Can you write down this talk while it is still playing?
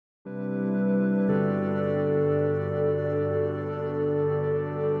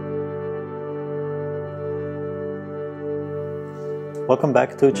Welcome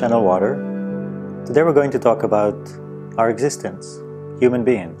back to Channel Water. Today we're going to talk about our existence, human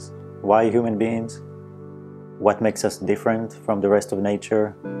beings. Why human beings? What makes us different from the rest of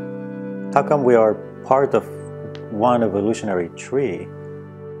nature? How come we are part of one evolutionary tree?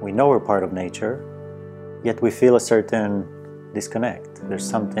 We know we're part of nature, yet we feel a certain disconnect. There's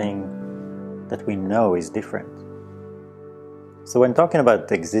something that we know is different. So when talking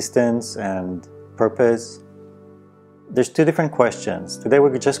about existence and purpose, there's two different questions. Today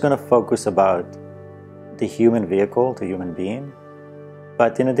we're just going to focus about the human vehicle, the human being.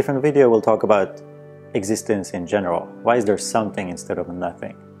 But in a different video we'll talk about existence in general. Why is there something instead of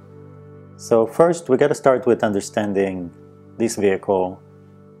nothing? So first we got to start with understanding this vehicle,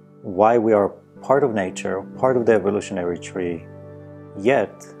 why we are part of nature, part of the evolutionary tree,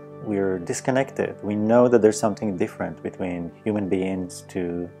 yet we're disconnected. We know that there's something different between human beings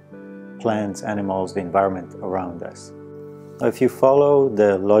to plants, animals, the environment around us. If you follow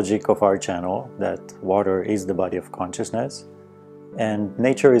the logic of our channel, that water is the body of consciousness and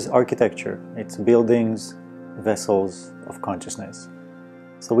nature is architecture, it's buildings, vessels of consciousness.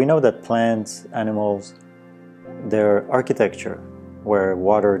 So we know that plants, animals, they're architecture where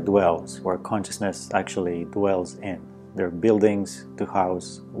water dwells, where consciousness actually dwells in. They're buildings to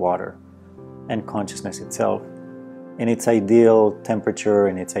house water and consciousness itself in its ideal temperature,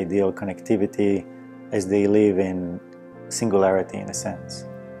 in its ideal connectivity, as they live in singularity in a sense.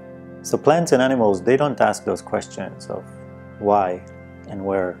 So plants and animals, they don't ask those questions of why and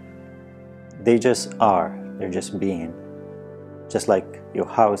where. They just are. They're just being. Just like your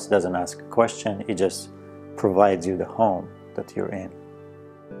house doesn't ask a question, it just provides you the home that you're in.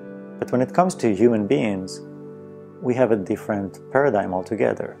 But when it comes to human beings, we have a different paradigm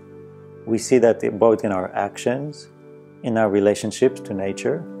altogether. We see that both in our actions, in our relationships to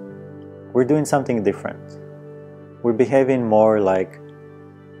nature, we're doing something different. We're behaving more like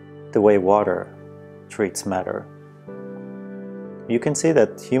the way water treats matter. You can see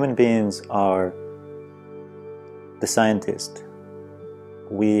that human beings are the scientist.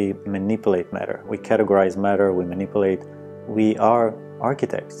 We manipulate matter. We categorize matter, we manipulate. We are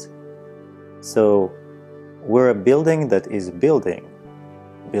architects. So we're a building that is building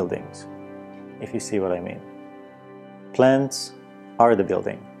buildings, if you see what I mean. Plants are the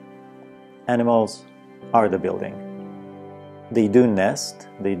building. Animals are the building. They do nest,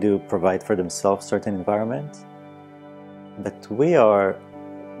 they do provide for themselves certain environments, but we are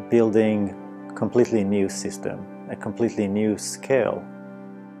building a completely new system, a completely new scale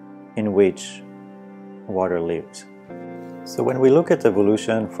in which water lives. So when we look at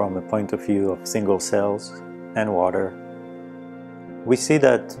evolution from a point of view of single cells and water, we see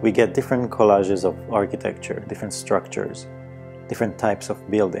that we get different collages of architecture, different structures, different types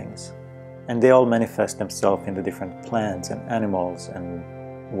of buildings. And they all manifest themselves in the different plants and animals and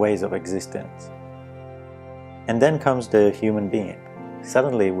ways of existence. And then comes the human being.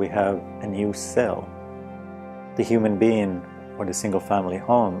 Suddenly we have a new cell. The human being, or the single family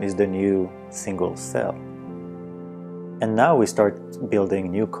home, is the new single cell. And now we start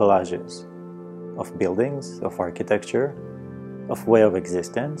building new collages of buildings, of architecture, of way of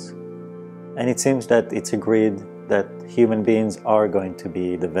existence. And it seems that it's agreed that human beings are going to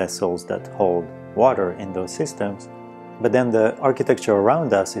be the vessels that hold water in those systems, but then the architecture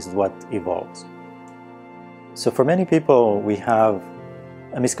around us is what evolves. So for many people, we have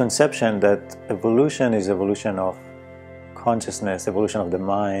a misconception that evolution is evolution of consciousness, evolution of the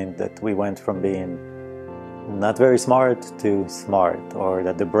mind, that we went from being not very smart to smart, or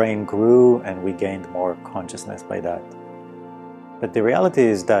that the brain grew and we gained more consciousness by that. But the reality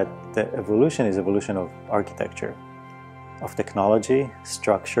is that the evolution is evolution of architecture, of technology,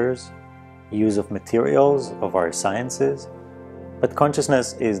 structures, use of materials, of our sciences. But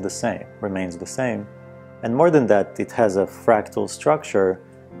consciousness is the same, remains the same. And more than that, it has a fractal structure,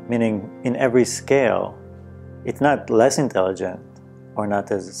 meaning in every scale, it's not less intelligent or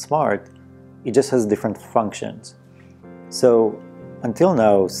not as smart, it just has different functions. So until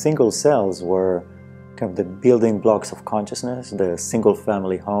now, single cells were kind of the building blocks of consciousness, the single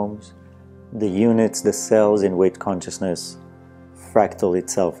family homes, the units, the cells in which consciousness fractal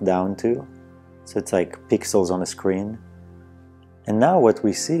itself down to. So it's like pixels on a screen. And now what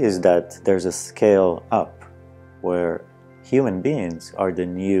we see is that there's a scale up where human beings are the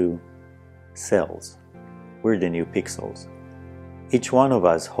new cells. We're the new pixels. Each one of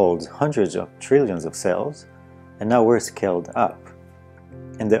us holds hundreds of trillions of cells, and now we're scaled up.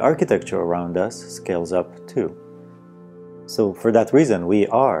 And the architecture around us scales up too. So for that reason, we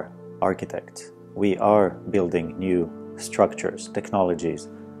are architects. We are building new structures, technologies.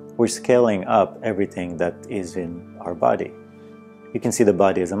 We're scaling up everything that is in our body. you can see the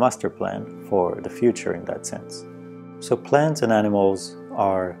body as a master plan for the future in that sense. So plants and animals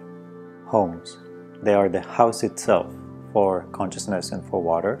are homes. They are the house itself for consciousness and for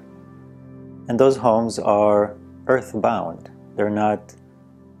water. And those homes are earthbound.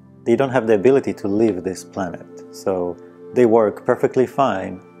 They don't have the ability to leave this planet. So they work perfectly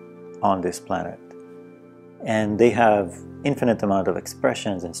fine on this planet. And they have infinite amount of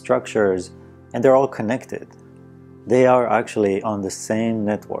expressions and structures, and they're all connected. They are actually on the same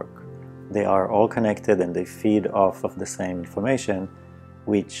network. They are all connected and they feed off of the same information,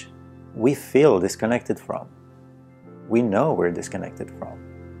 which we feel disconnected from. We know we're disconnected from.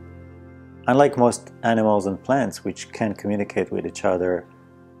 Unlike most animals and plants, which can communicate with each other,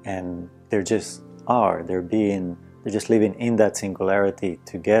 and they're just living in that singularity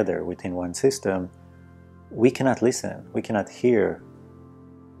together within one system, we cannot listen, we cannot hear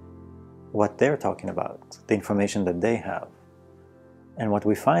what they're talking about, the information that they have. And what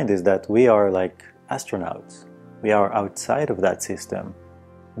we find is that we are like astronauts. We are outside of that system,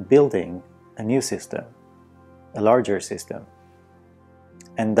 building a new system, a larger system.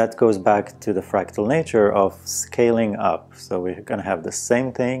 And that goes back to the fractal nature of scaling up. So we're going to have the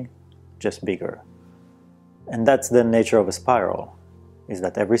same thing, just bigger. And that's the nature of a spiral, is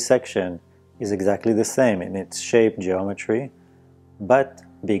that every section is exactly the same in its shape, geometry, but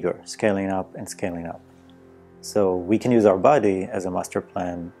bigger, scaling up and scaling up. So we can use our body as a master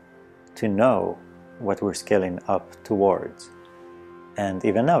plan to know what we're scaling up towards. And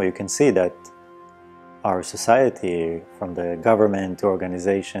even now you can see that our society, from the government to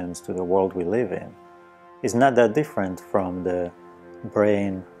organizations to the world we live in, is not that different from the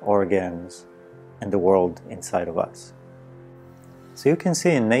brain, organs, and the world inside of us. So you can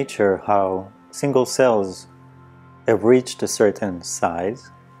see in nature how single cells have reached a certain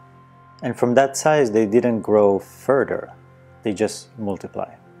size, and from that size they didn't grow further, they just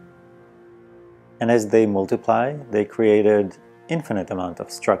multiply. And as they multiply, they created infinite amount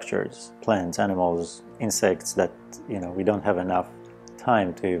of structures, plants, animals, insects that we don't have enough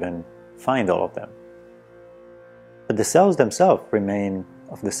time to even find all of them. But the cells themselves remain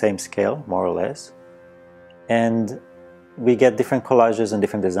of the same scale, more or less, and we get different collages and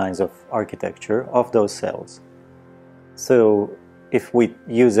different designs of architecture of those cells. So if we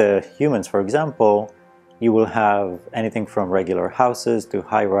use humans, for example, you will have anything from regular houses to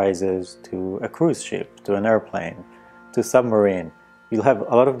high-rises to a cruise ship to an airplane to submarine. You'll have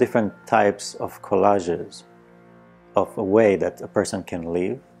a lot of different types of collages of a way that a person can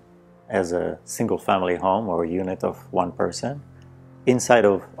live as a single family home or a unit of one person inside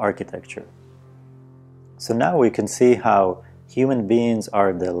of architecture. So now we can see how human beings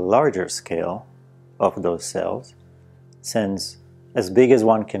are the larger scale of those cells, since as big as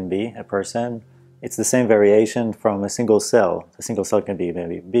one can be, a person, it's the same variation from a single cell. A single cell can be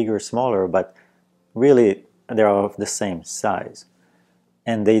maybe bigger, smaller, but really they are of the same size.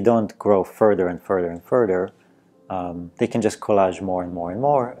 And they don't grow further and further and further. They can just collage more and more and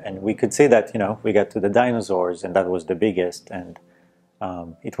more. And we could see that, we got to the dinosaurs, and that was the biggest, and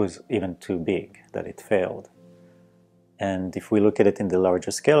it was even too big that it failed. And if we look at it in the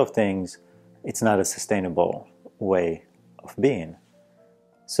larger scale of things, it's not a sustainable way of being.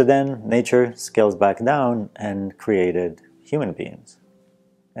 So then nature scales back down and created human beings.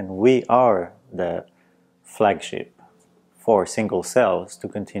 And we are the flagship for single cells to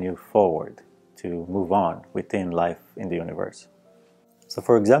continue forward, to move on within life in the universe. So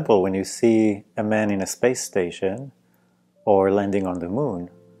for example, when you see a man in a space station or landing on the moon,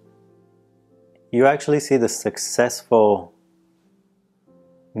 you actually see the successful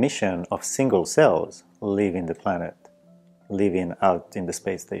mission of single cells leaving the planet, living out in the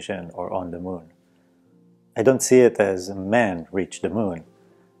space station or on the moon. I don't see it as a man reached the moon.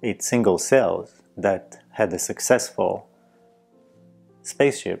 It's single cells that had a successful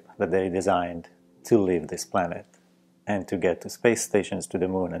spaceship that they designed to leave this planet and to get to space stations, to the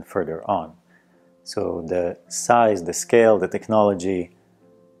moon, and further on. So the size, the scale, the technology,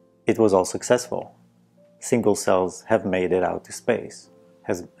 it was all successful. Single cells have made it out to space,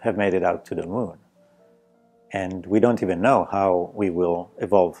 have made it out to the moon. And we don't even know how we will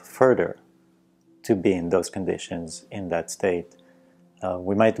evolve further to be in those conditions, in that state.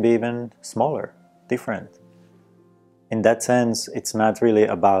 We might be even smaller, different. In that sense, it's not really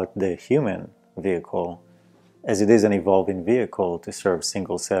about the human vehicle, as it is an evolving vehicle to serve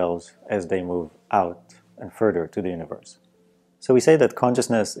single cells as they move out and further to the universe. So we say that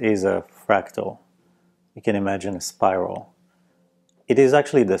consciousness is a fractal. You can imagine a spiral. It is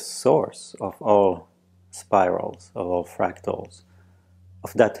actually the source of all spirals, of all fractals,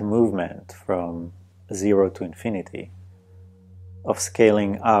 of that movement from zero to infinity. of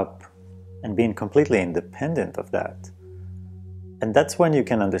scaling up and being completely independent of that. And that's when you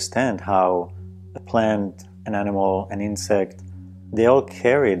can understand how a plant, an animal, an insect, they all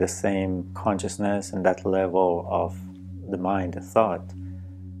carry the same consciousness and that level of the mind, the thought.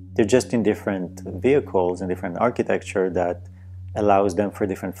 They're just in different vehicles and different architecture that allows them for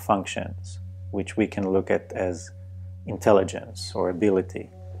different functions, which we can look at as intelligence or ability.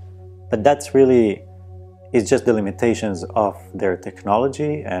 But that's really is just the limitations of their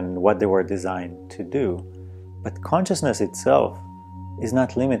technology and what they were designed to do. But consciousness itself is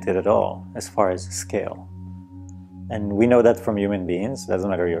not limited at all as far as scale. And we know that from human beings. Doesn't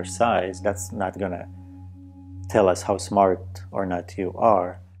matter your size, that's not gonna tell us how smart or not you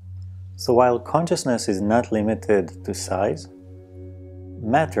are. So while consciousness is not limited to size,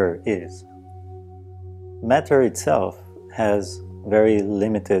 matter is. Matter itself has very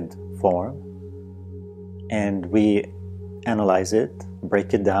limited form, and we analyze it,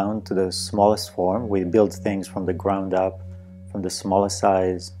 break it down to the smallest form. We build things from the ground up, from the smallest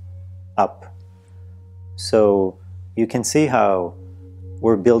size up. So you can see how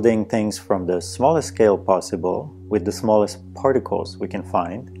we're building things from the smallest scale possible with the smallest particles we can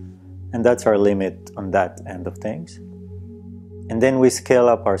find, and that's our limit on that end of things. And then we scale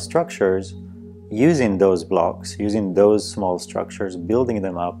up our structures using those blocks, using those small structures, building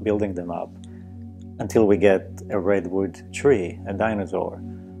them up, until we get a redwood tree, a dinosaur.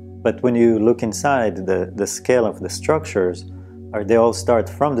 But when you look inside, the scale of the structures, they all start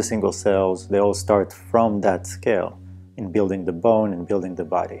from the single cells, they all start from that scale in building the bone and building the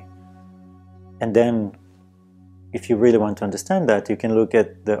body. And then, if you really want to understand that, you can look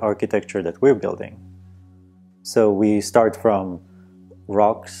at the architecture that we're building. So we start from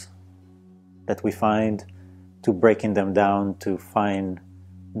rocks that we find, to breaking them down to fine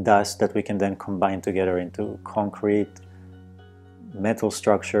dust that we can then combine together into concrete, metal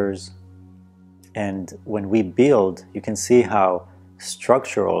structures. And when we build, you can see how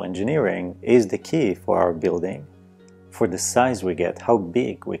structural engineering is the key for our building, for the size we get, how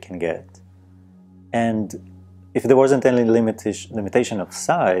big we can get. And if there wasn't any limitation of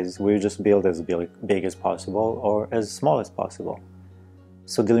size, we would just build as big as possible or as small as possible.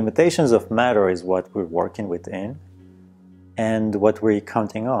 So the limitations of matter is what we're working within and what we're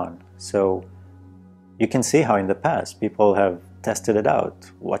counting on. So you can see how in the past people have tested it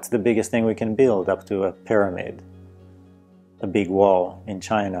out. What's the biggest thing we can build? Up to a pyramid, a big wall in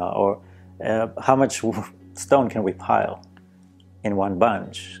China, or how much stone can we pile in one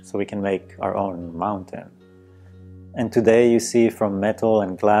bunch so we can make our own mountain. And today you see from metal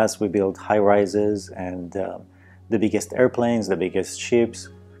and glass we build high rises and the biggest airplanes, the biggest ships.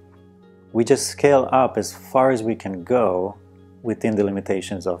 We just scale up as far as we can go within the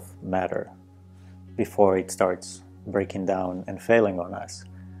limitations of matter before it starts breaking down and failing on us.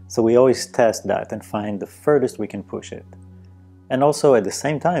 So we always test that and find the furthest we can push it. And also at the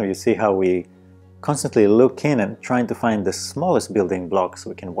same time, you see how we constantly look in and trying to find the smallest building blocks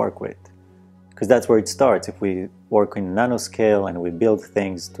we can work with. Because that's where it starts. If we work in nanoscale and we build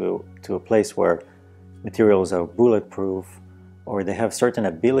things to a place where materials are bulletproof, or they have certain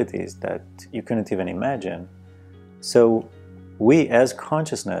abilities that you couldn't even imagine. So we as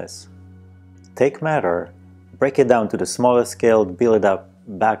consciousness take matter, break it down to the smallest scale, build it up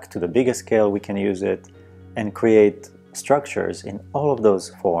back to the biggest scale we can use it, and create structures in all of those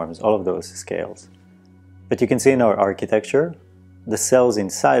forms, all of those scales. But you can see in our architecture, the cells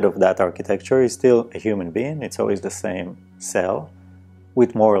inside of that architecture is still a human being. It's always the same cell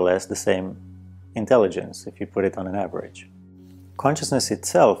with more or less the same intelligence if you put it on an average. Consciousness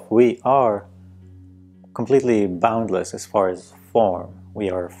itself, we are completely boundless as far as form. We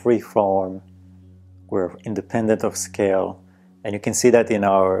are free form, we're independent of scale, and you can see that in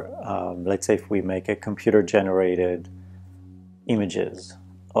our, let's say if we make a computer-generated images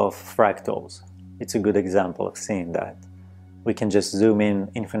of fractals, it's a good example of seeing that. We can just zoom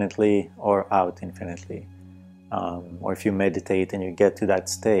in infinitely or out infinitely. Or if you meditate and you get to that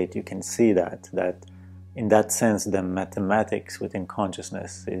state, you can see that in that sense the mathematics within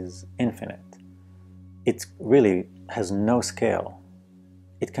consciousness is infinite. It really has no scale.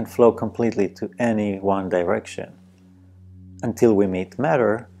 It can flow completely to any one direction until we meet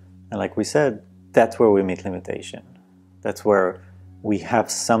matter, and like we said, that's where we meet limitation. That's where we have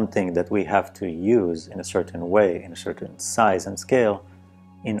something that we have to use in a certain way, in a certain size and scale,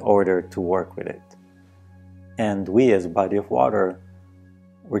 in order to work with it. And we as a body of water,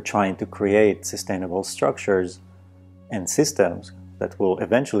 we're trying to create sustainable structures and systems that will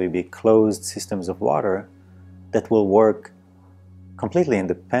eventually be closed systems of water that will work completely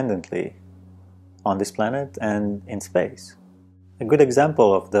independently on this planet and in space. A good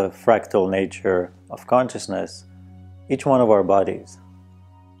example of the fractal nature of consciousness, each one of our bodies.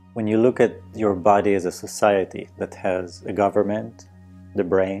 When you look at your body as a society that has a government, the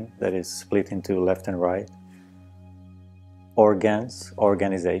brain that is split into left and right, organs,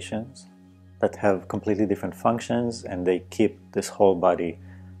 organizations that have completely different functions and they keep this whole body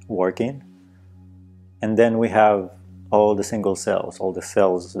working. And then we have all the single cells, all the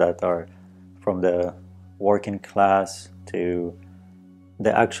cells that are from the working class to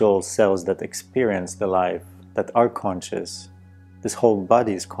the actual cells that experience the life, that are conscious. This whole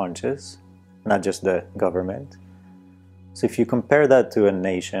body is conscious, not just the government. So if you compare that to a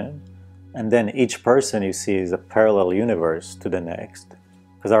nation, and then each person you see is a parallel universe to the next,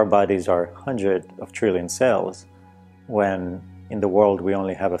 because our bodies are hundreds of trillion cells, when in the world we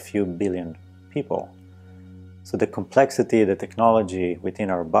only have a few billion people. So the complexity, the technology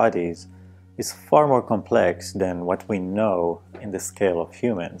within our bodies is far more complex than what we know in the scale of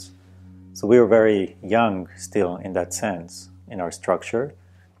humans. So we are very young still in that sense, in our structure.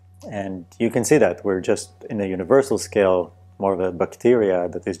 And you can see that we're just in a universal scale, more of a bacteria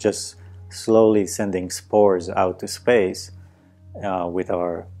that is just slowly sending spores out to space with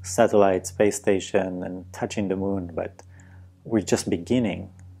our satellite space station and touching the moon. But we're just beginning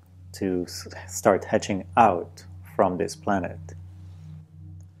to start hatching out from this planet.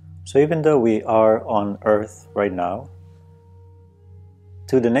 So even though we are on Earth right now,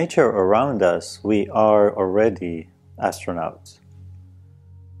 to the nature around us, we are already astronauts.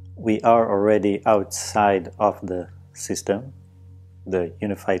 We are already outside of the system, the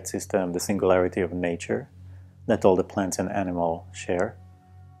unified system, the singularity of nature that all the plants and animals share.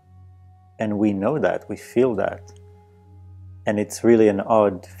 And we know that, we feel that. And it's really an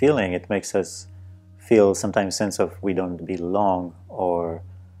odd feeling. It makes us feel sometimes sense of we don't belong, or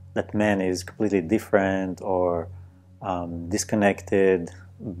that man is completely different, or disconnected,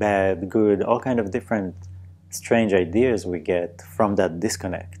 bad, good, all kind of different strange ideas we get from that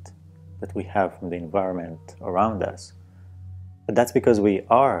disconnect that we have from the environment around us. But that's because we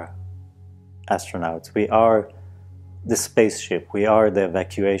are astronauts. We are the spaceship. We are the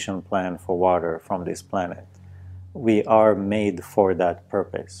evacuation plan for water from this planet. We are made for that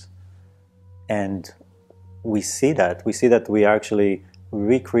purpose. And we see that. We see that we are actually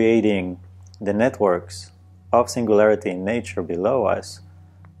recreating the networks of singularity in nature below us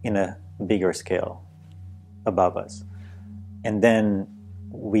in a bigger scale above us. And then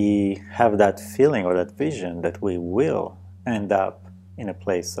we have that feeling or that vision that we will end up in a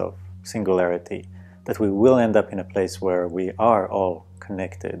place of singularity, that we will end up in a place where we are all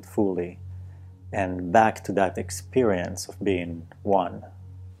connected fully and back to that experience of being one.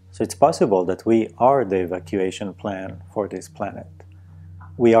 So it's possible that we are the evacuation plan for this planet.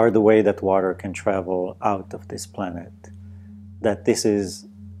 We are the way that water can travel out of this planet. That this is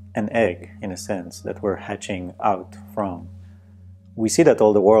an egg, in a sense, that we're hatching out from. We see that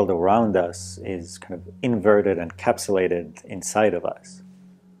all the world around us is kind of inverted and encapsulated inside of us.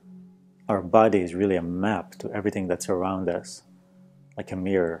 Our body is really a map to everything that's around us, like a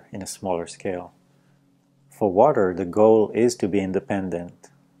mirror in a smaller scale. For water, the goal is to be independent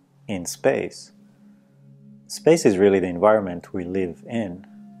in space. Space is really the environment we live in,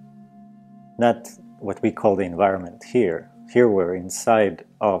 not what we call the environment here. Here we're inside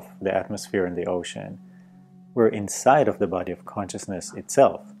of the atmosphere and the ocean. We're inside of the body of consciousness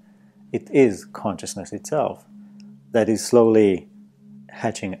itself. It is consciousness itself that is slowly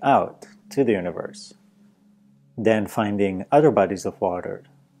hatching out to the universe, then finding other bodies of water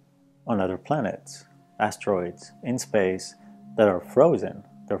on other planets, asteroids, in space, that are frozen.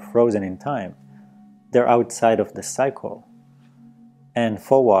 They're frozen in time. They're outside of the cycle. And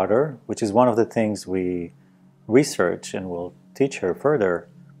for water, which is one of the things we research and will teach her further,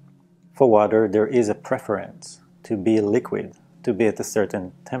 for water there is a preference to be liquid, to be at a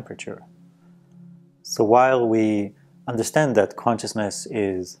certain temperature. So while we understand that consciousness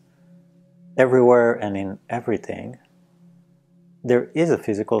is everywhere and in everything, there is a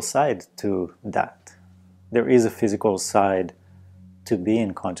physical side to that. There is a physical side to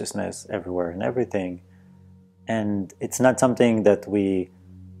being consciousness everywhere and everything. And it's not something that we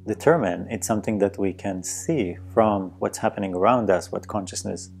determine, it's something that we can see from what's happening around us, what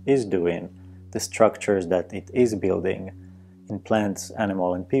consciousness is doing, the structures that it is building in plants,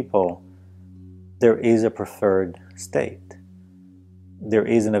 animal, and people. There is a preferred state. There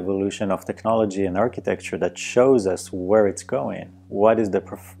is an evolution of technology and architecture that shows us where it's going, what is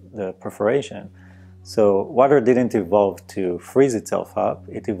the preferation. So water didn't evolve to freeze itself up,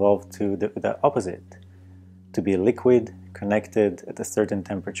 it evolved to the opposite, to be liquid, connected at a certain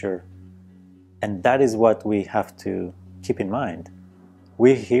temperature. And that is what we have to keep in mind,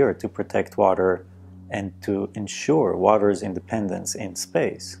 we're here to protect water and to ensure water's independence in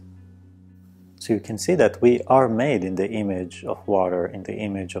space. So you can see that we are made in the image of water, in the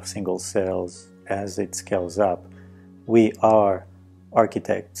image of single cells as it scales up. We are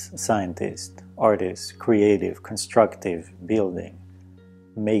architects, scientists, artists, creative, constructive, building,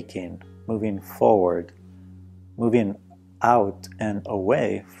 making, moving forward, moving out and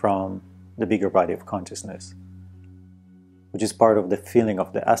away from the bigger body of consciousness, which is part of the feeling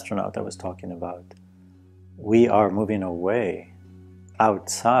of the astronaut I was talking about. We are moving away,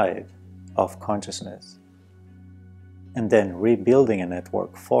 outside of consciousness, and then rebuilding a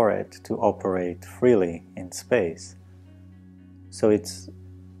network for it to operate freely in space. So it's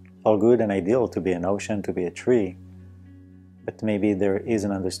all good and ideal to be an ocean, to be a tree, but maybe there is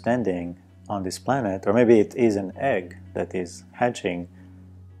an understanding on this planet, or maybe it is an egg that is hatching,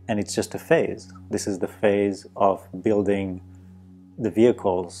 and it's just a phase. This is the phase of building the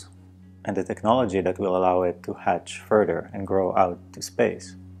vehicles and the technology that will allow it to hatch further and grow out to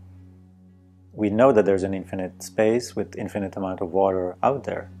space. We know that there's an infinite space with infinite amount of water out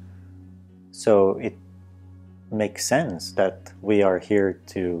there. So it makes sense that we are here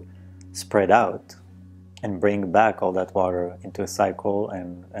to spread out and bring back all that water into a cycle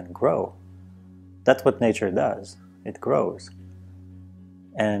and grow. That's what nature does. It grows.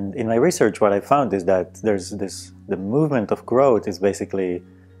 And in my research, what I found is that the movement of growth is basically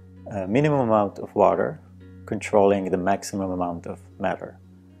a minimum amount of water controlling the maximum amount of matter.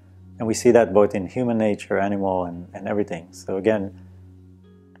 And we see that both in human nature, animal, and everything. So again,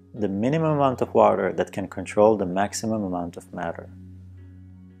 the minimum amount of water that can control the maximum amount of matter.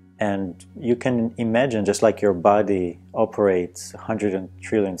 And you can imagine, just like your body operates 100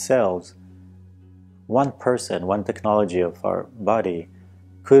 trillion cells, one person, one technology of our body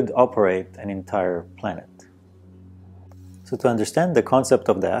could operate an entire planet. So to understand the concept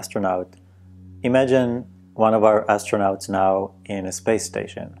of the astronaut, imagine one of our astronauts now in a space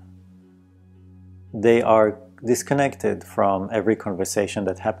station. They are disconnected from every conversation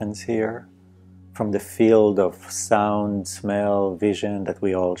that happens here, from the field of sound, smell, vision that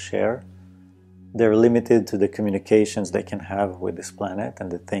we all share. They're limited to the communications they can have with this planet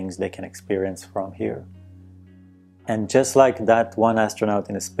and the things they can experience from here. And just like that one astronaut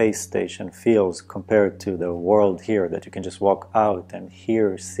in a space station feels compared to the world here, that you can just walk out and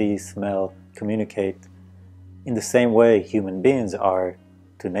hear, see, smell, communicate, in the same way human beings are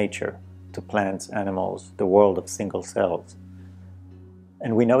to nature, to plants, animals, the world of single cells.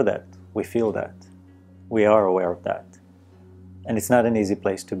 And we know that, we feel that, we are aware of that. And it's not an easy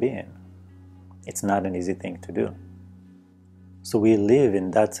place to be in. It's not an easy thing to do. So we live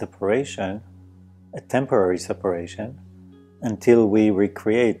in that separation, a temporary separation, until we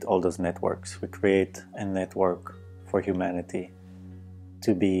recreate all those networks. We create a network for humanity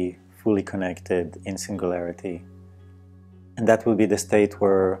to be fully connected in singularity. And that will be the state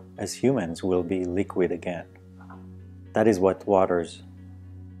where, as humans, we'll be liquid again. That is what water's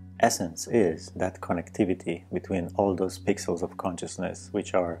essence is, that connectivity between all those pixels of consciousness,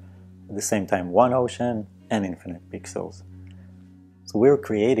 which are at the same time one ocean and infinite pixels. So we're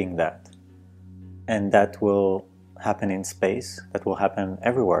creating that. And that will happen in space, that will happen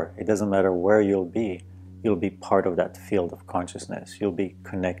everywhere. It doesn't matter where you'll be part of that field of consciousness. You'll be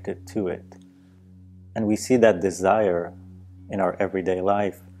connected to it. And we see that desire in our everyday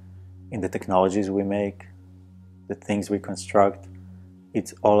life, in the technologies we make, the things we construct.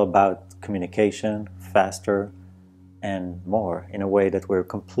 It's all about communication, faster and more, in a way that we're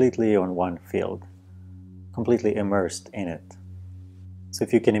completely on one field, completely immersed in it. So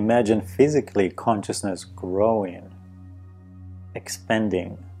if you can imagine physically consciousness growing,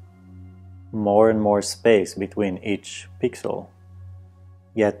 expanding, more and more space between each pixel,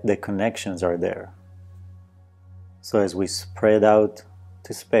 yet the connections are there. So as we spread out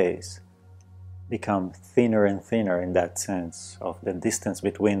to space, become thinner and thinner in that sense of the distance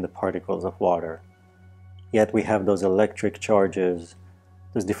between the particles of water, yet we have those electric charges,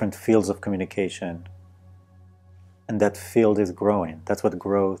 those different fields of communication, and that field is growing. That's what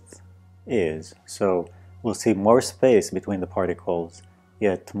growth is. So we'll see more space between the particles,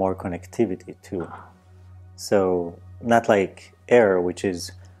 yet more connectivity too. So not like air, which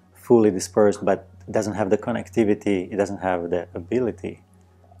is fully dispersed but doesn't have the connectivity, it doesn't have the ability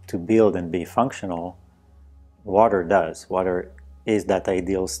to build and be functional. Water does. Water is that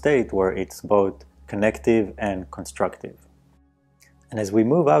ideal state where it's both connective and constructive. And as we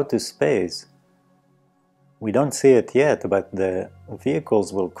move out to space, we don't see it yet, but the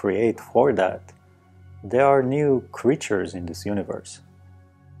vehicles will create for that. There are new creatures in this universe.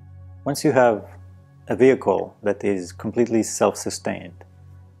 Once you have a vehicle that is completely self-sustained,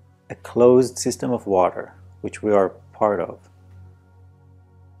 a closed system of water, which we are part of.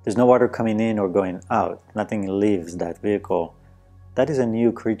 There's no water coming in or going out. Nothing leaves that vehicle. That is a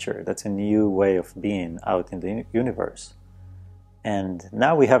new creature. That's a new way of being out in the universe. And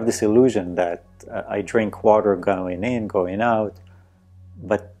now we have this illusion that I drink water going in, going out,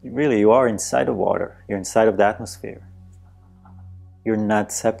 but really you are inside of water. You're inside of the atmosphere. You're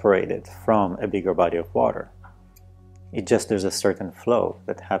not separated from a bigger body of water. It just, there's a certain flow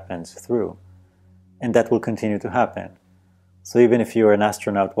that happens through, and that will continue to happen. So even if you're an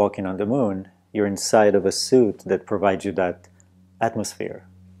astronaut walking on the moon, you're inside of a suit that provides you that atmosphere.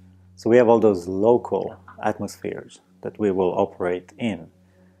 So we have all those local atmospheres that we will operate in.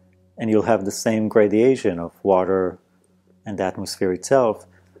 And you'll have the same gradation of water and the atmosphere itself.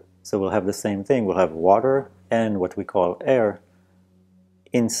 So we'll have the same thing. We'll have water and what we call air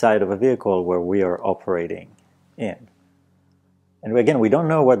inside of a vehicle where we are operating in. And again, we don't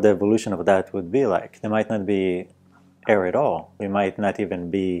know what the evolution of that would be like. There might not be air at all. We might not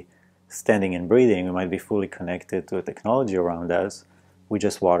even be standing and breathing. We might be fully connected to a technology around us with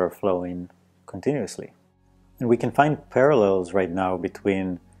just water flowing continuously. And we can find parallels right now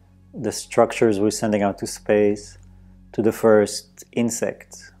between the structures we're sending out to space to the first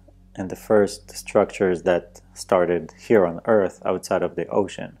insects and the first structures that started here on Earth outside of the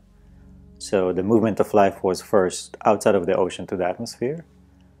ocean. So the movement of life was first outside of the ocean to the atmosphere,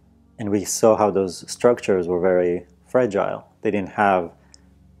 and we saw how those structures were very fragile.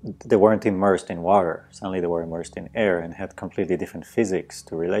 They weren't immersed in water. Suddenly they were immersed in air and had completely different physics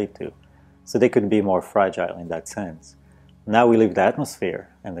to relate to. So they could be more fragile in that sense. Now we leave the atmosphere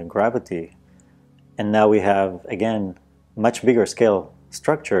and the gravity, and now we have, again, much bigger scale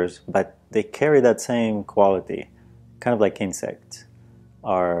structures, but they carry that same quality, kind of like insects.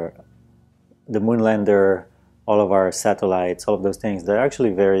 The moonlander, all of our satellites, all of those things, they're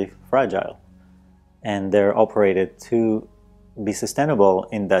actually very fragile. And they're operated to be sustainable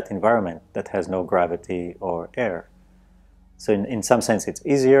in that environment that has no gravity or air. So in some sense it's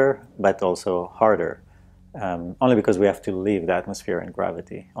easier, but also harder, only because we have to leave the atmosphere and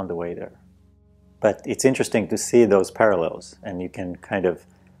gravity on the way there. But it's interesting to see those parallels, and you can kind of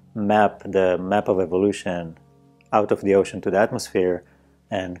map the map of evolution out of the ocean to the atmosphere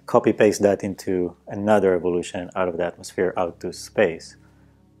and copy-paste that into another evolution out of the atmosphere out to space.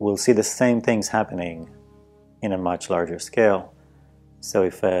 We'll see the same things happening in a much larger scale. So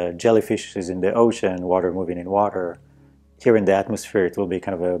if a jellyfish is in the ocean, water moving in water, here in the atmosphere it will be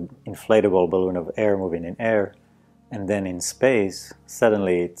kind of an inflatable balloon of air moving in air, and then in space,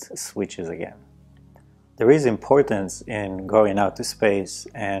 suddenly it switches again. There is importance in going out to space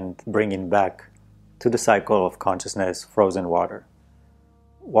and bringing back to the cycle of consciousness frozen water.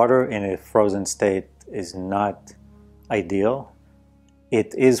 Water in a frozen state is not ideal.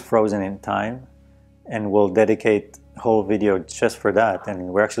 It is frozen in time, and we'll dedicate a whole video just for that, and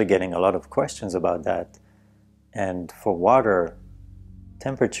we're actually getting a lot of questions about that. And for water,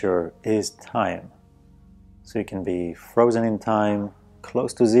 temperature is time. So you can be frozen in time,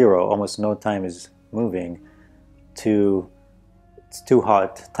 close to zero, almost no time is moving, to it's too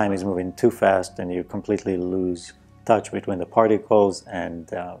hot, time is moving too fast, and you completely lose touch between the particles, and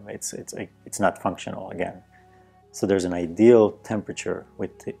it's not functional again. So there's an ideal temperature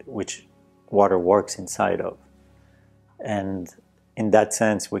with which water works inside of. And in that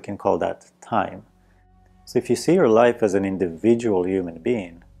sense, we can call that time. So if you see your life as an individual human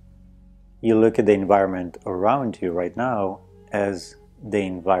being, you look at the environment around you right now as the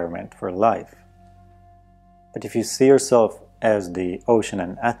environment for life. But if you see yourself as the ocean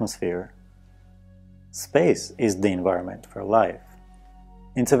and atmosphere, space is the environment for life.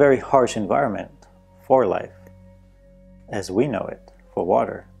 It's a very harsh environment for life, as we know it, for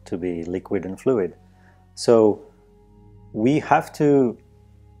water to be liquid and fluid. So we have to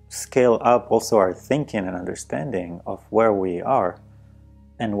scale up also our thinking and understanding of where we are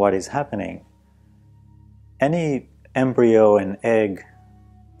and what is happening. Any embryo and egg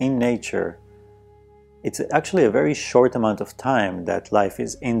in nature, it's actually a very short amount of time that life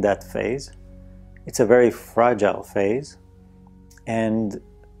is in that phase. It's a very fragile phase and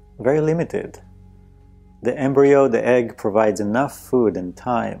very limited. The embryo, the egg, provides enough food and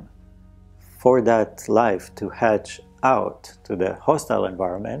time for that life to hatch out to the hostile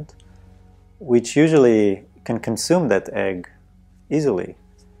environment, which usually can consume that egg easily,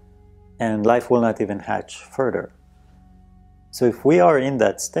 and life will not even hatch further. So if we are in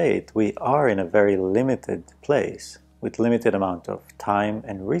that state, we are in a very limited place with limited amount of time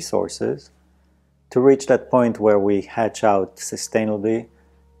and resources to reach that point where we hatch out sustainably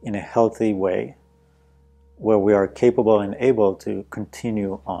in a healthy way where we are capable and able to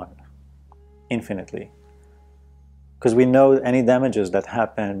continue on infinitely. Because we know any damages that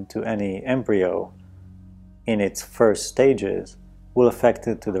happen to any embryo in its first stages will affect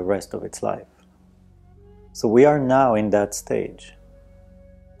it to the rest of its life. So we are now in that stage.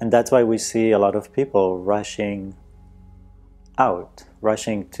 And that's why we see a lot of people rushing out,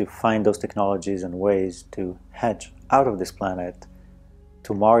 rushing to find those technologies and ways to hatch out of this planet,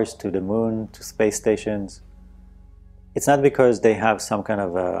 to Mars, to the moon, to space stations. It's not because they have some kind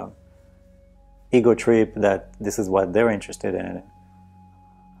of a ego trip that this is what they're interested in.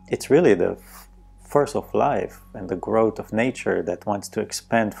 It's really the force of life and the growth of nature that wants to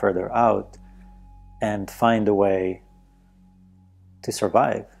expand further out and find a way to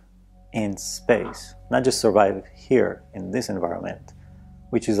survive in space. Not just survive here in this environment,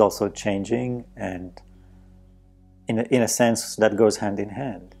 which is also changing, and in a sense that goes hand in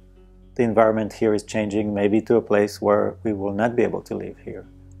hand. The environment here is changing, maybe to a place where we will not be able to live here.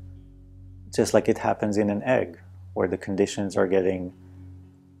 Just like it happens in an egg, where the conditions are getting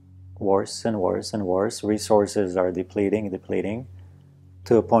worse and worse and worse, resources are depleting,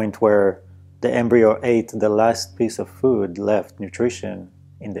 to a point where the embryo ate the last piece of food left, nutrition,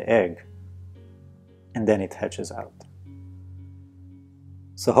 in the egg, and then it hatches out.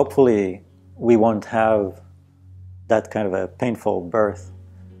 So hopefully we won't have that kind of a painful birth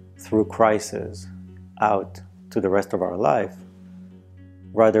through crisis out to the rest of our life.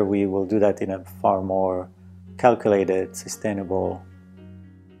 Rather, we will do that in a far more calculated, sustainable,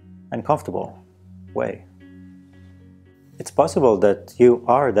 and comfortable way. It's possible that you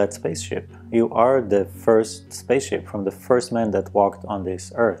are that spaceship. You are the first spaceship from the first man that walked on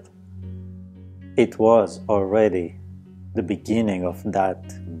this earth. It was already the beginning of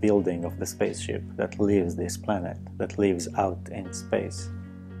that building of the spaceship that leaves this planet, that lives out in space.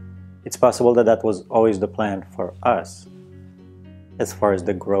 It's possible that that was always the plan for us, as far as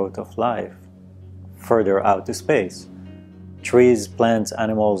the growth of life, further out to space. Trees, plants,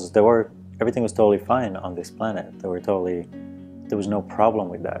 animals, everything was totally fine on this planet. There was no problem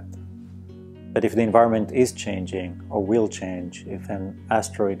with that. But if the environment is changing, or will change, if an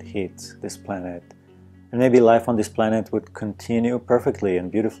asteroid hits this planet, and maybe life on this planet would continue perfectly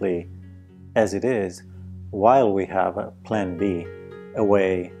and beautifully as it is, while we have a plan B, a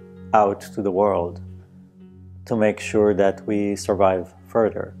way out to the world to make sure that we survive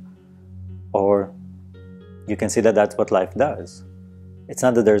further. Or you can see that that's what life does. It's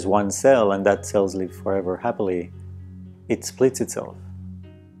not that there's one cell and that cells live forever happily. It splits itself,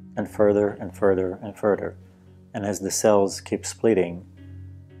 and further and further and further. And as the cells keep splitting,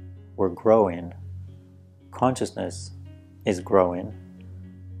 we're growing. Consciousness is growing.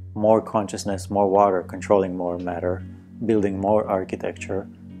 More consciousness, more water, controlling more matter, building more architecture,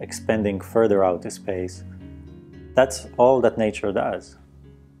 expanding further out to space. That's all that nature does,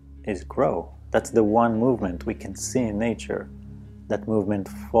 is grow. That's the one movement we can see in nature. That movement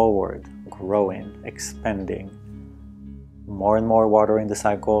forward, growing, expanding. More and more water in the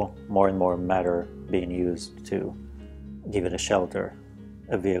cycle, more and more matter being used to give it a shelter,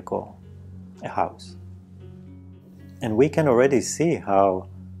 a vehicle, a house. And we can already see how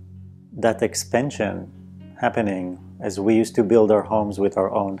that expansion happening as we used to build our homes with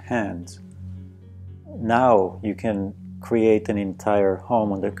our own hands. Now you can create an entire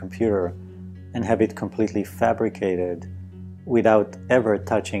home on the computer and have it completely fabricated without ever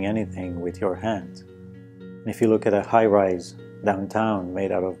touching anything with your hands. And if you look at a high-rise downtown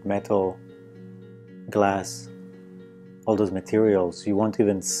made out of metal, glass, all those materials, you won't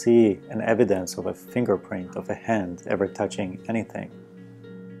even see an evidence of a fingerprint of a hand ever touching anything.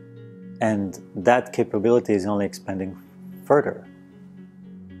 And that capability is only expanding further.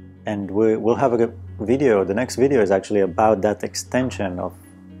 And we'll have a video, the next video is actually about that extension of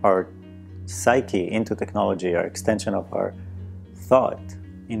our psyche into technology, our extension of our thought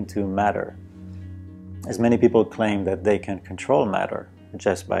into matter. As many people claim that they can control matter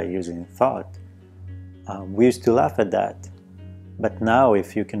just by using thought. We used to laugh at that, but now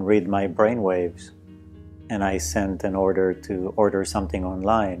if you can read my brainwaves and I send an order to order something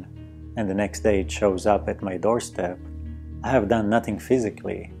online and the next day it shows up at my doorstep, I have done nothing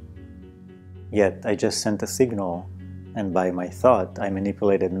physically, yet I just sent a signal, and by my thought I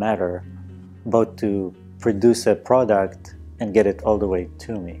manipulated matter both to produce a product and get it all the way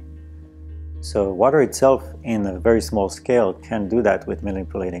to me. So water itself in a very small scale can do that with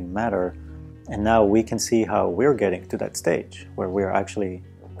manipulating matter. And now we can see how we're getting to that stage where we're actually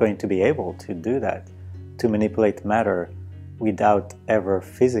going to be able to do that, to manipulate matter without ever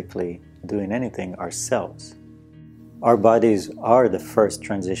physically doing anything ourselves. Our bodies are the first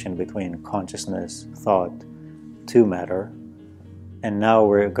transition between consciousness, thought, to matter, and now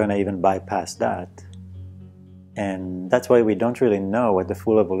we're going to even bypass that. And that's why we don't really know what the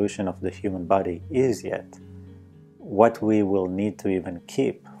full evolution of the human body is yet. What we will need to even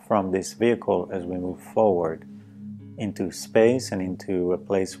keep from this vehicle as we move forward into space and into a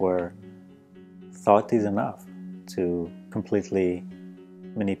place where thought is enough to completely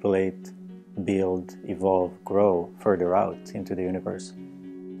manipulate, build, evolve, grow further out into the universe.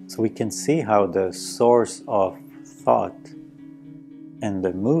 So we can see how the source of thought and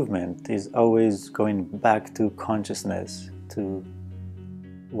the movement is always going back to consciousness, to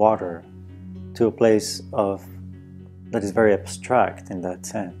water, to a place that is very abstract in that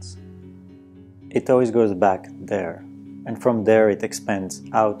sense. It always goes back there, and from there it expands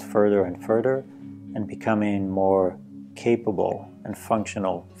out further and further, and becoming more capable and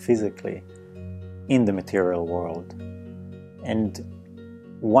functional physically in the material world. And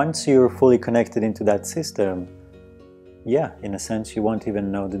once you're fully connected into that system, yeah, in a sense you won't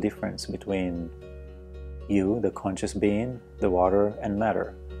even know the difference between you, the conscious being, the water, and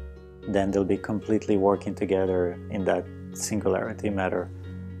matter. Then they'll be completely working together in that singularity matter.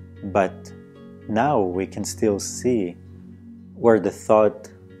 But now we can still see where the thought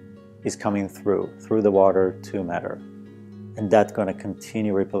is coming through the water to matter. And that's going to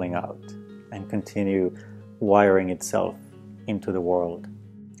continue rippling out and continue wiring itself into the world.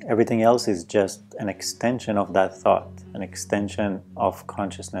 Everything else is just an extension of that thought, an extension of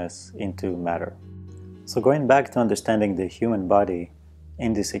consciousness into matter. So going back to understanding the human body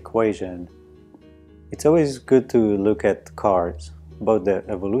in this equation, it's always good to look at cars, both the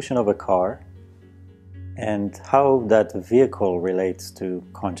evolution of a car and how that vehicle relates to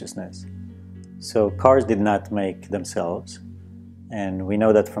consciousness. So cars did not make themselves, and we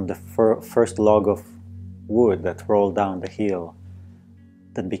know that from the first log of wood that rolled down the hill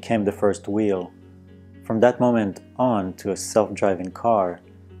that became the first wheel. From that moment on to a self-driving car,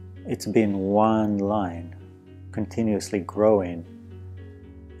 it's been one line, continuously growing.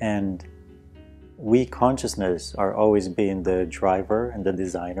 And we consciousness are always being the driver and the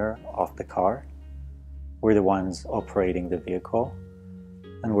designer of the car. We're the ones operating the vehicle,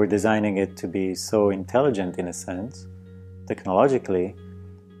 and we're designing it to be so intelligent in a sense, technologically,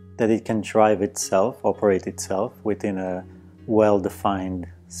 that it can drive itself, operate itself within a well-defined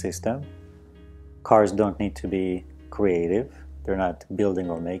system. Cars don't need to be creative. They're not building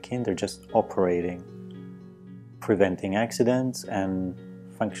or making, they're just operating, preventing accidents and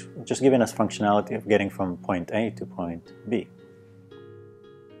just giving us functionality of getting from point A to point B.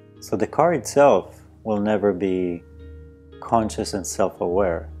 So the car itself will never be conscious and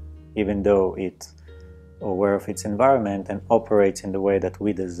self-aware, even though it's aware of its environment and operates in the way that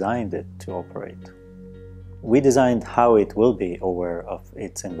we designed it to operate. We designed how it will be aware of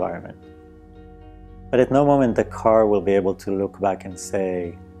its environment. But at no moment the car will be able to look back and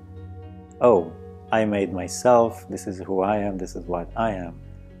say, oh, I made myself, this is who I am, this is what I am.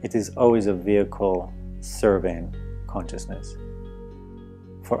 It is always a vehicle serving consciousness.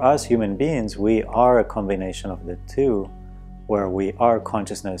 For us human beings, we are a combination of the two, where we are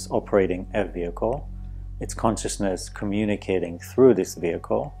consciousness operating a vehicle. It's consciousness communicating through this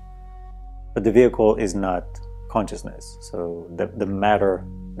vehicle, but the vehicle is not consciousness. So the matter,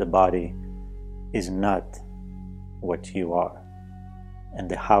 the body, is not what you are. And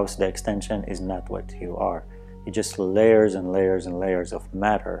the house, the extension, is not what you are. It's just layers and layers and layers of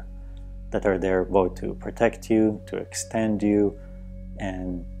matter that are there both to protect you, to extend you,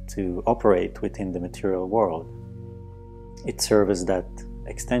 and to operate within the material world. It serves as that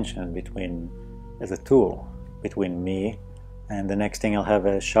extension as a tool between me and the next thing I'll have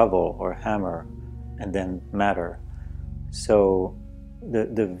a shovel or hammer, and then matter. So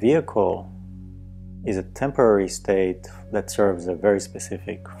the vehicle is a temporary state that serves a very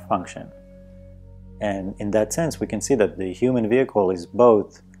specific function. And in that sense, we can see that the human vehicle is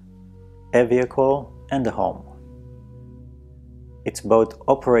both a vehicle and a home. It's both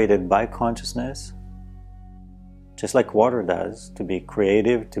operated by consciousness, just like water does, to be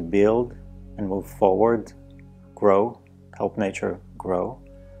creative, to build and move forward, grow, help nature grow,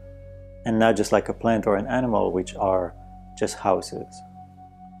 and not just like a plant or an animal, which are just houses.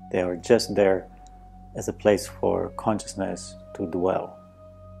 They are just there as a place for consciousness to dwell.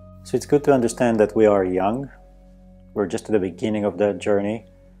 So it's good to understand that we are young. We're just at the beginning of that journey.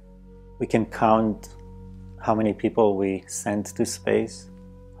 We can count how many people we sent to space,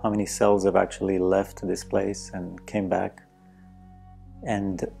 how many cells have actually left this place and came back.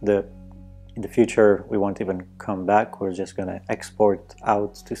 And in the future, we won't even come back. We're just going to export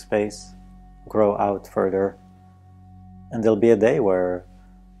out to space, grow out further. And there'll be a day where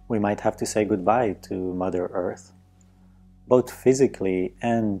we might have to say goodbye to Mother Earth, both physically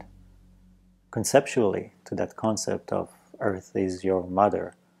and conceptually, to that concept of Earth is your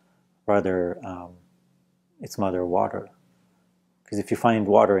mother, rather it's mother water. Because if you find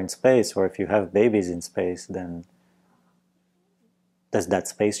water in space, or if you have babies in space, then does that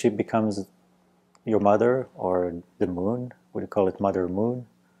spaceship becomes your mother, or the moon? Would you call it Mother Moon?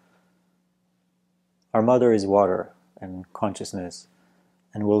 Our mother is water and consciousness,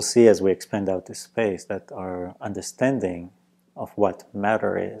 and we'll see as we expand out this space that our understanding of what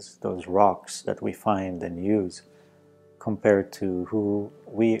matter is, those rocks that we find and use, compared to who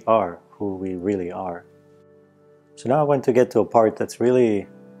we are, who we really are. So now I want to get to a part that's really,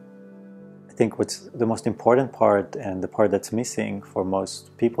 I think, what's the most important part, and the part that's missing for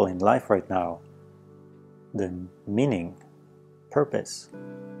most people in life right now: the meaning, purpose.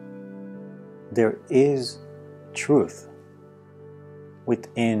 There is truth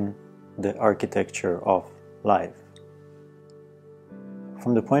within the architecture of life.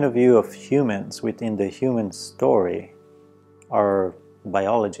 From the point of view of humans, within the human story, our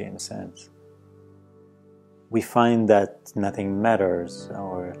biology in a sense, we find that nothing matters,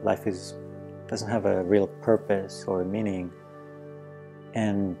 or life doesn't have a real purpose or meaning.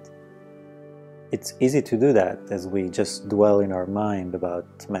 And it's easy to do that as we just dwell in our mind about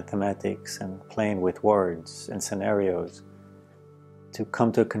mathematics and playing with words and scenarios, to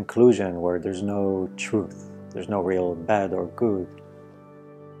come to a conclusion where there's no truth, there's no real bad or good.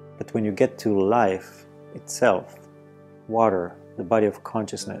 But when you get to life itself, water, the body of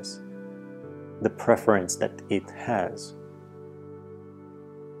consciousness, the preference that it has,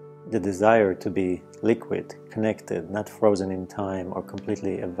 the desire to be liquid, connected, not frozen in time or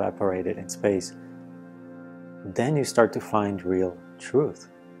completely evaporated in space, then you start to find real truth.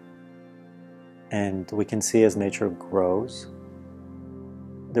 And we can see as nature grows,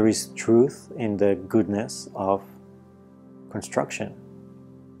 there is truth in the goodness of construction,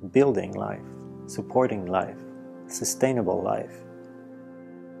 building life, supporting life, sustainable life.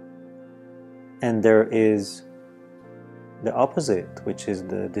 And there is the opposite, which is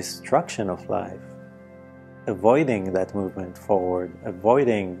the destruction of life, avoiding that movement forward,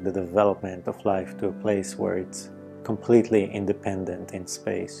 avoiding the development of life to a place where it's completely independent in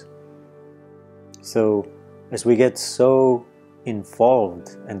space. So as we get so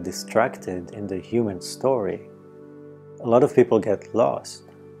involved and distracted in the human story, a lot of people get lost,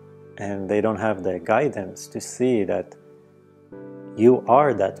 and they don't have the guidance to see that you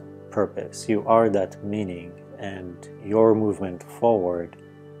are that purpose, you are that meaning, and your movement forward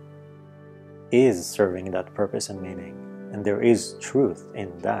is serving that purpose and meaning, and there is truth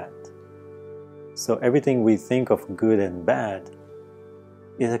in that. So everything we think of good and bad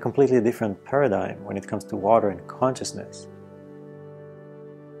is a completely different paradigm when it comes to water and consciousness.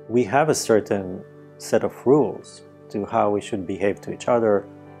 We have a certain set of rules to how we should behave to each other,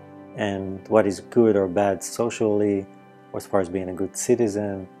 and what is good or bad socially, or as far as being a good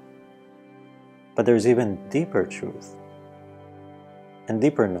citizen. But there's even deeper truth and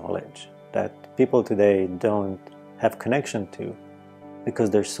deeper knowledge that people today don't have connection to because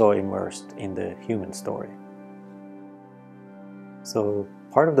they're so immersed in the human story. So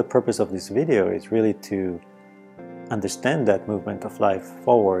part of the purpose of this video is really to understand that movement of life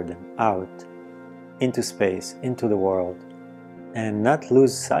forward and out into space, into the world, and not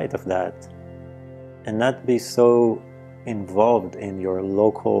lose sight of that, and not be so involved in your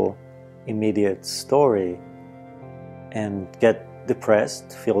local immediate story and get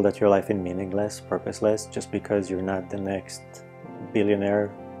depressed, feel that your life is meaningless, purposeless, just because you're not the next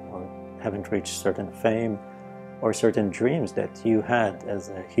billionaire or haven't reached certain fame or certain dreams that you had as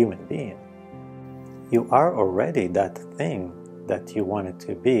a human being. You are already that thing that you wanted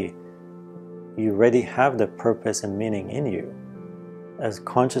to be. You already have the purpose and meaning in you. As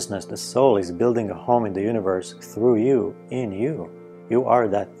consciousness, the soul is building a home in the universe through you, in you. You are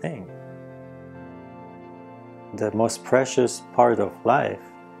that thing. The most precious part of life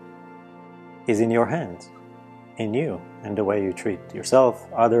is in your hands, in you, and the way you treat yourself,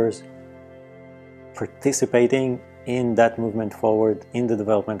 others, participating in that movement forward, in the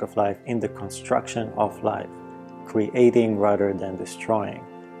development of life, in the construction of life, creating rather than destroying,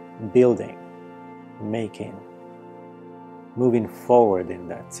 building, making, moving forward in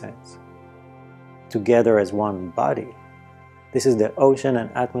that sense, together as one body. This is the ocean and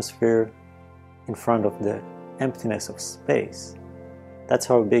atmosphere in front of the emptiness of space. That's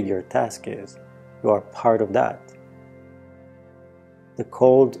how big your task is. You are part of that. The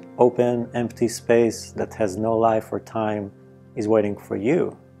cold, open, empty space that has no life or time is waiting for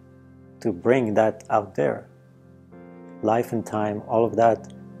you to bring that out there. Life and time, all of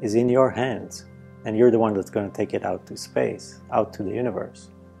that is in your hands. and you're the one that's going to take it out to space, out to the universe.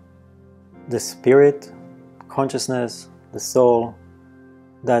 The spirit, consciousness, the soul,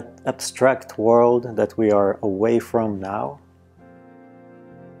 that abstract world that we are away from now,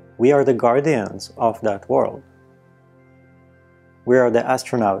 we are the guardians of that world. We are the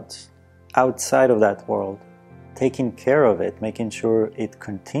astronauts outside of that world, taking care of it, making sure it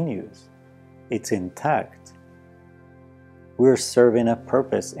continues, it's intact. We're serving a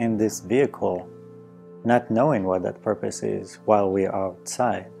purpose in this vehicle, not knowing what that purpose is while we are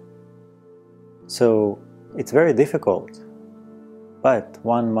outside. So it's very difficult, but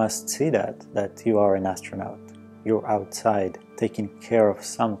one must see that you are an astronaut. You're outside taking care of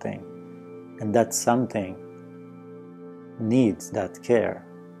something, and that something needs that care.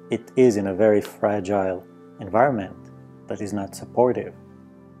 It is in a very fragile environment that is not supportive.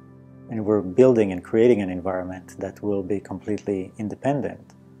 And we're building and creating an environment that will be completely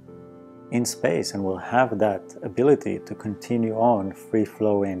independent in space and will have that ability to continue on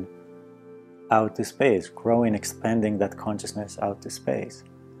free-flowing out to space, growing, expanding that consciousness out to space.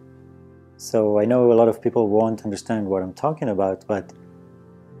 So I know a lot of people won't understand what I'm talking about, but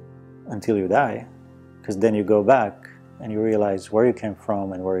until you die, because then you go back and you realize where you came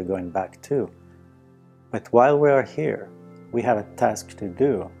from and where you're going back to. But while we are here, we have a task to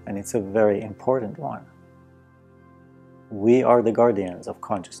do, and it's a very important one. We are the guardians of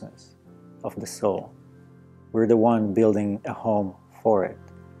consciousness, of the soul. We're the one building a home for it.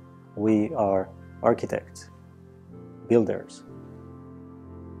 We are architects, builders.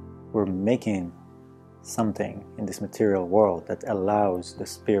 We're making something in this material world that allows the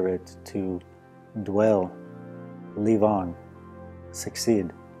spirit to dwell, live on,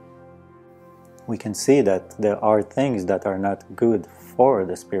 succeed. We can see that there are things that are not good for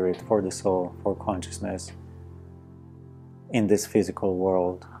the spirit, for the soul, for consciousness in this physical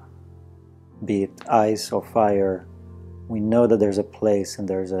world, be it ice or fire. We know that there's a place and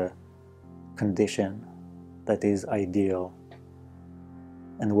there's a condition that is ideal,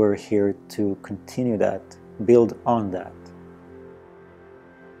 and we're here to continue that, build on that.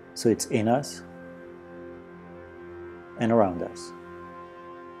 So it's in us and around us.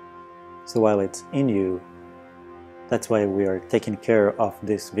 So while it's in you, that's why we are taking care of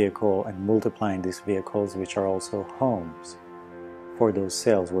this vehicle and multiplying these vehicles, which are also homes for those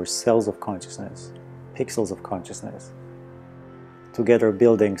cells. We're cells of consciousness, pixels of consciousness, together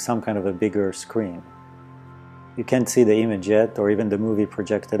building some kind of a bigger screen. You can't see the image yet, or even the movie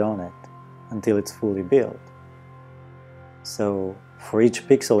projected on it, until it's fully built. So for each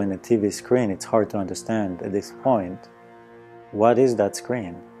pixel in a TV screen, it's hard to understand at this point, what is that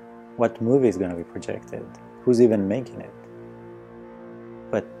screen? What movie is going to be projected? Who's even making it?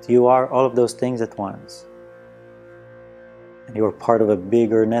 But you are all of those things at once. And you're part of a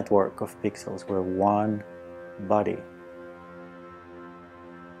bigger network of pixels. We're one body.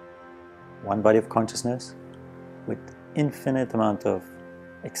 One body of consciousness with infinite amount of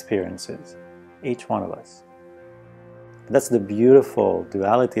experiences, each one of us. That's the beautiful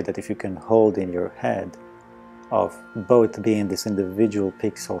duality that if you can hold in your head, of both being this individual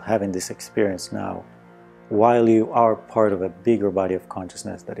pixel, having this experience now, while you are part of a bigger body of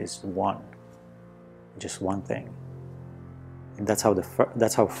consciousness that is one, just one thing. And that's how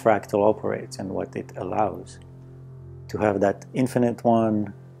fractal operates and what it allows, to have that infinite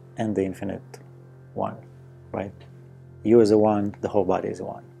one and the infinite one, right? You as a one, the whole body is a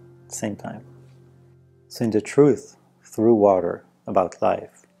one, at the same time. So in the truth through water about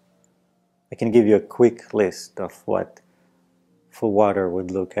life, I can give you a quick list of what for water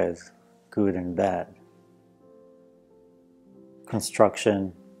would look as good and bad.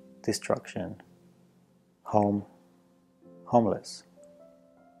 Construction, destruction, home, homeless,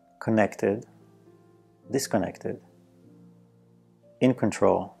 connected, disconnected, in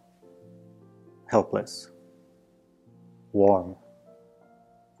control, helpless, warm,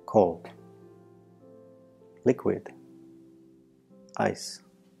 cold, liquid, ice,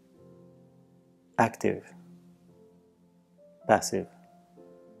 active, passive,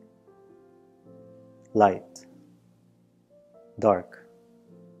 light, dark,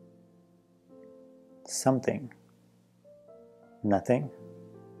 something, nothing,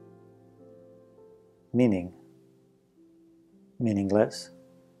 meaning, meaningless,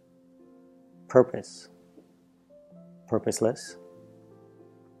 purpose, purposeless,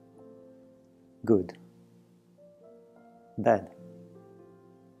 good, bad.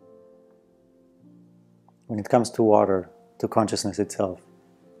 When it comes to water, to consciousness itself,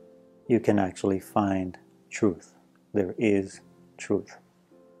 you can actually find truth. There is truth.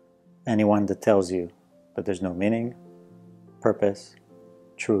 Anyone that tells you that there's no meaning, purpose,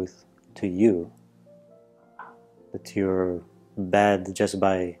 truth to you that you're bad just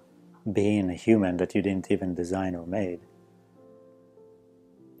by being a human that you didn't even design or made,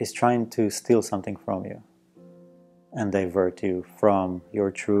 is trying to steal something from you and divert you from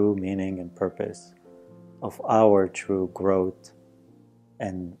your true meaning and purpose of our true growth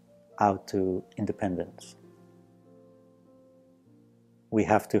and out to independence. We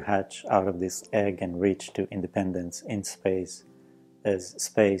have to hatch out of this egg and reach to independence in space, as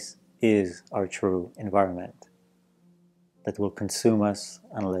space is our true environment that will consume us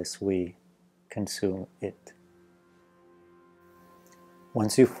unless we consume it.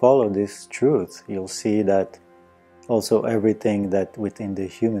 Once you follow this truth, you'll see that also everything that within the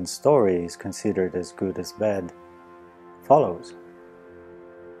human story is considered as good as bad follows.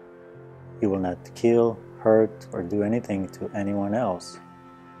 You will not kill, hurt, or do anything to anyone else.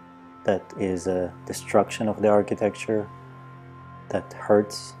 That is a destruction of the architecture that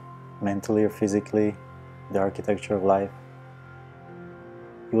hurts mentally or physically the architecture of life.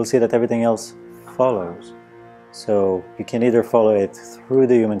 You will see that everything else follows. So you can either follow it through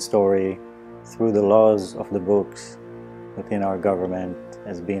the human story, through the laws of the books within our government.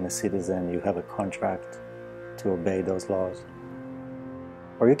 As being a citizen, you have a contract to obey those laws.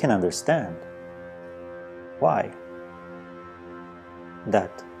 Or you can understand why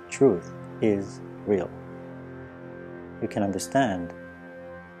that truth is real. You can understand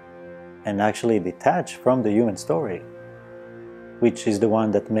and actually detach from the human story, which is the one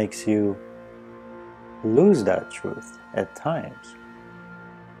that makes you lose that truth at times.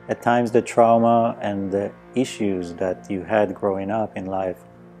 At times the trauma and the issues that you had growing up in life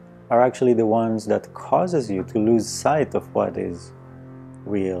are actually the ones that causes you to lose sight of what is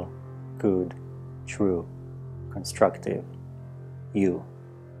real, good, true, constructive, you.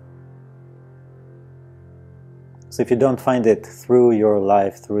 So if you don't find it through your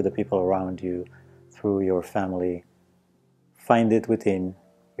life, through the people around you, through your family, find it within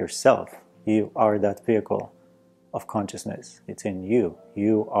yourself. You are that vehicle of consciousness. It's in you.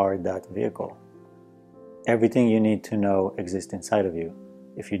 You are that vehicle. Everything you need to know exists inside of you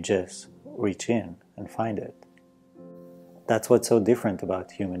if you just reach in and find it. That's what's so different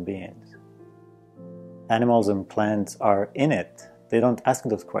about human beings. Animals and plants are in it. They don't ask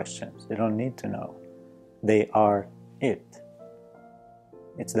those questions. They don't need to know. They are it.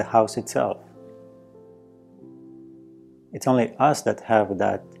 It's the house itself. It's only us that have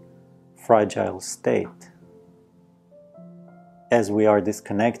that fragile state. As we are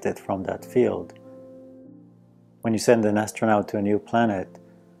disconnected from that field. When you send an astronaut to a new planet,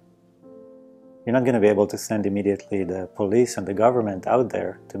 you're not going to be able to send immediately the police and the government out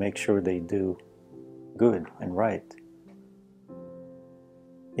there to make sure they do good and right.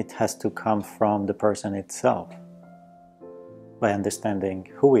 It has to come from the person itself, by understanding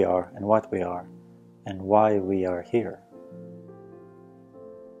who we are and what we are and why we are here.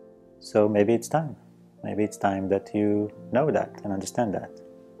 So maybe it's time. Maybe it's time that you know that and understand that.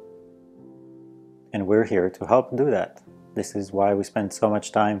 And we're here to help do that. This is why we spend so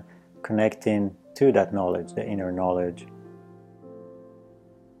much time connecting to that knowledge, the inner knowledge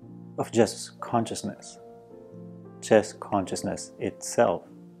of just consciousness itself,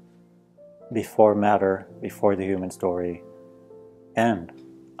 before matter, before the human story, and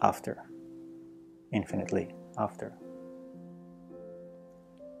after, infinitely after.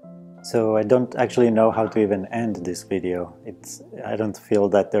 So I don't actually know how to even end this video. I don't feel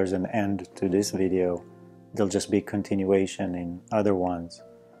that there's an end to this video. There'll just be continuation in other ones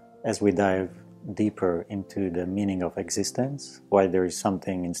as we dive deeper into the meaning of existence, why there is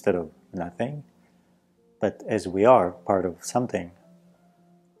something instead of nothing. But as we are part of something,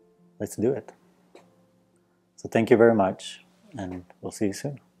 let's do it. So thank you very much, and we'll see you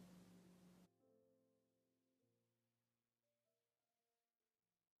soon.